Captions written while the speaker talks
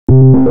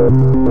On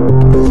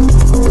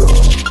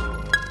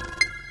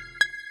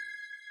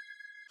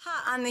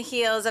the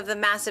heels of the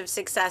massive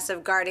success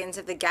of Guardians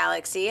of the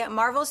Galaxy,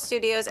 Marvel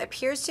Studios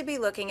appears to be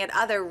looking at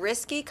other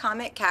risky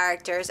comic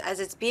characters, as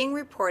it's being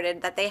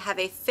reported that they have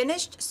a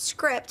finished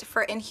script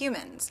for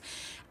Inhumans.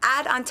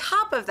 Add on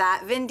top of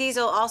that, Vin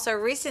Diesel also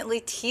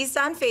recently teased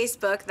on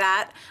Facebook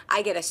that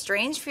I get a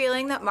strange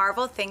feeling that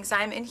Marvel thinks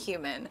I'm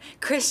inhuman.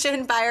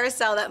 Christian, buy or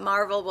sell that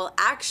Marvel will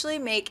actually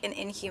make an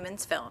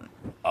Inhumans film?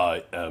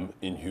 I am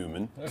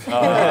inhuman.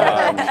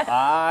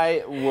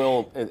 I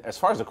will, as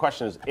far as the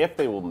question is, if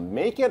they will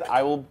make it,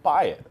 I will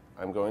buy it.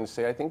 I'm going to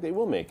say I think they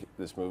will make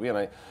this movie,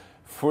 and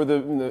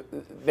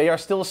they are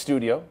still a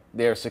studio,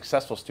 they are a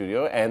successful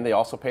studio, and they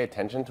also pay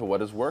attention to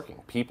what is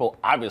working. People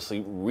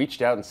obviously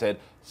reached out and said,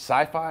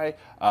 sci-fi,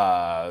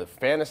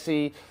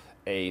 fantasy,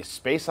 a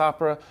space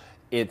opera,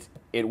 it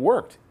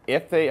worked.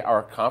 If they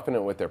are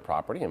confident with their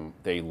property and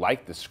they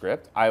like the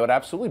script, I would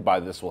absolutely buy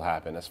this will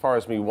happen. As far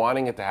as me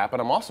wanting it to happen,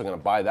 I'm also going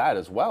to buy that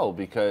as well,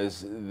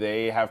 because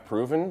they have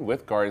proven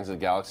with Guardians of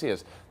the Galaxy,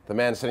 as the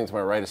man sitting to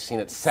my right has seen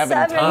it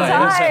seven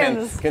times.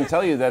 And can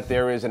tell you that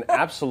there is an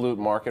absolute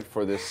market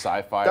for this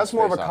sci-fi. That's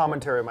more of a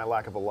commentary on my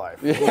lack of a life.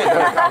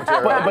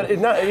 But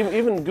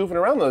even goofing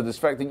around though, this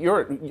fact that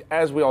you're,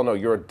 as we all know,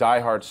 you're a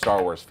diehard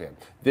Star Wars fan.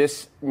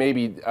 This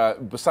maybe,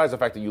 besides the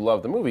fact that you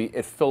love the movie,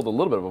 it filled a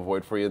little bit of a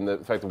void for you in the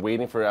fact of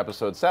waiting for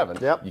Episode 7.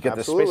 Yep, you get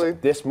absolutely.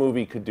 This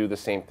movie could do the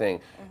same thing,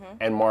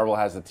 and Marvel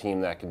has the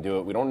team that can do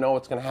it. We don't know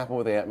what's going to happen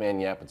with Ant-Man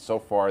yet, but so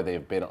far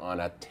they've been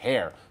on a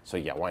tear. So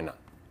yeah, why not?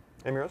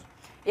 Amy Rose?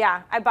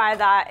 Yeah, I buy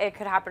that. It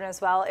could happen as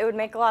well. It would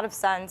make a lot of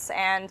sense.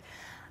 And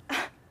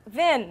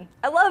Vin,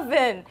 I love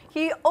Vin.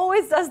 He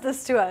always does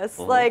this to us.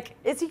 Like,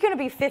 is he going to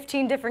be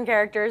 15 different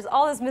characters,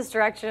 all this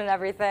misdirection and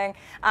everything?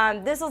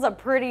 This was a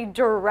pretty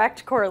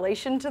direct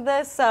correlation to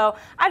this, so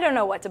I don't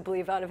know what to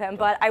believe out of him,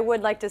 but I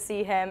would like to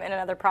see him in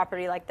another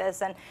property like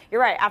this. And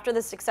you're right, after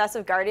the success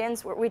of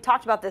Guardians, we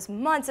talked about this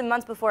months and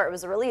months before it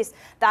was released,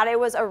 that it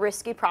was a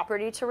risky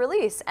property to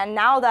release. And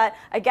now that,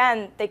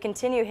 again, they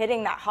continue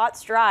hitting that hot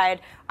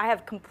stride, I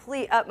have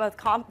complete utmost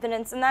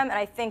confidence in them, and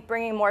I think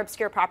bringing more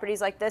obscure properties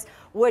like this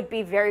would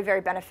be very,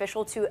 very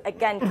beneficial to,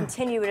 again,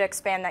 continue to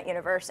expand that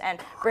universe and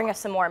bring us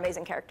some more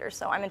amazing characters.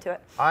 So I'm into it.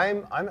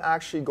 I'm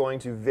actually going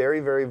to very,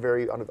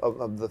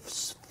 of the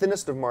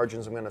thinnest of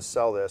margins, I'm going to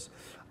sell this.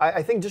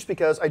 I think just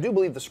because I do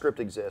believe the script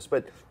exists,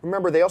 but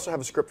remember, they also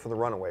have a script for the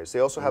Runaways. They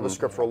also have a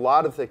script for a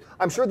lot of things.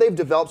 I'm sure they've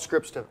developed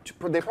scripts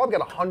they've probably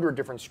got 100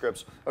 different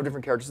scripts of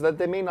different characters that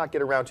they may not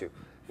get around to.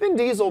 Vin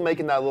Diesel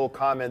making that little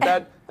comment,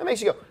 that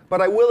makes you go.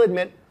 But I will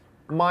admit,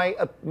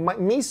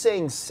 me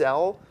saying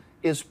sell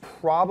is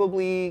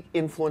probably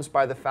influenced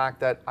by the fact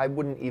that I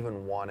wouldn't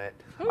even want it.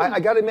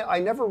 I gotta admit, I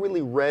never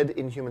really read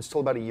Inhumans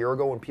till about a year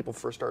ago when people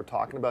first started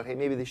talking about, hey,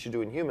 maybe they should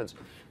do Inhumans.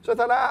 So I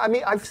thought, I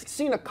mean, I've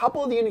seen a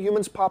couple of the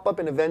Inhumans pop up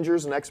in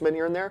Avengers and X-Men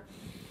here and there.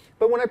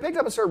 But when I picked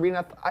up and started reading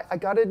that, I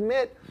gotta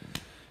admit,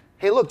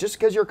 hey, look, just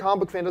because you're a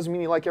comic book fan doesn't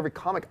mean you like every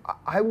comic.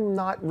 I'm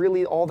not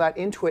really all that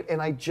into it,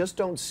 and I just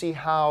don't see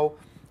how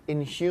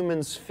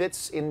Inhumans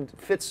fits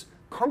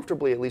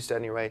comfortably, at least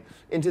anyway,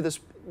 into this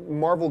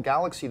Marvel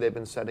Galaxy they've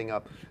been setting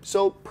up.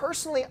 So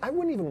personally, I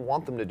wouldn't even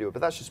want them to do it,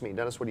 but that's just me.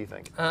 Dennis, what do you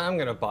think? I'm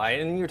going to buy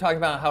it. And you were talking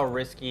about how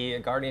risky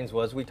Guardians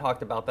was. We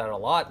talked about that a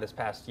lot this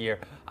past year.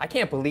 I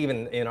can't believe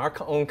in our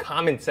own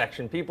comment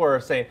section, people are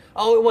saying,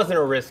 oh, it wasn't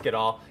a risk at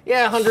all.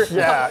 Yeah,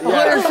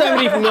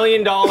 $170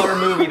 million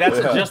movie.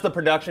 That's just the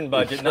production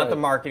budget, not the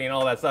marketing and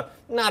all that stuff.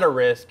 Not a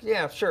risk.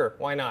 Yeah, sure,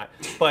 why not?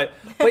 But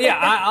yeah,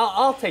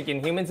 I'll take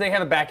Inhumans. They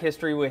have a back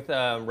history with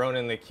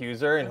Ronan the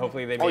Accuser, and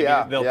hopefully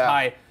they'll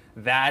tie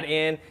that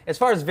in. As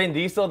far as Vin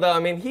Diesel, though, I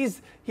mean,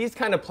 he's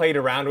kind of played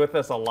around with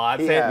us a lot,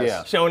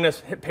 showing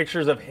us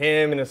pictures of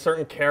him and a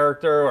certain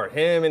character, or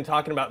him and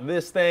talking about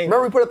this thing.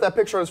 Remember we put up that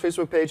picture on his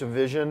Facebook page of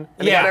Vision?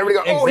 And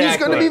everybody go, oh, he's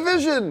going to be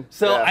Vision!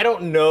 So I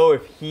don't know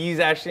if he's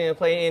actually going to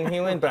play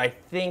Inhuman, but I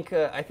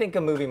think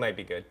a movie might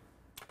be good.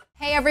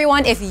 Hey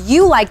everyone, if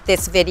you liked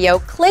this video,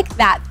 click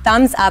that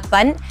thumbs up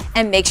button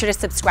and make sure to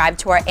subscribe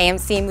to our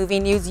AMC Movie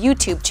News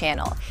YouTube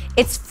channel.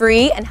 It's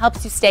free and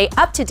helps you stay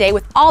up to date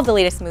with all the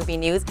latest movie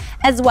news,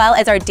 as well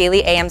as our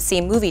daily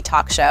AMC movie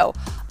talk show.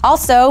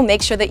 Also,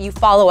 make sure that you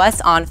follow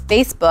us on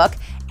Facebook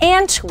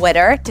and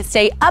Twitter to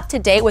stay up to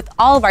date with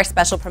all of our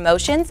special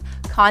promotions,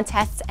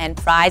 contests, and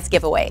prize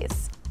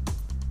giveaways.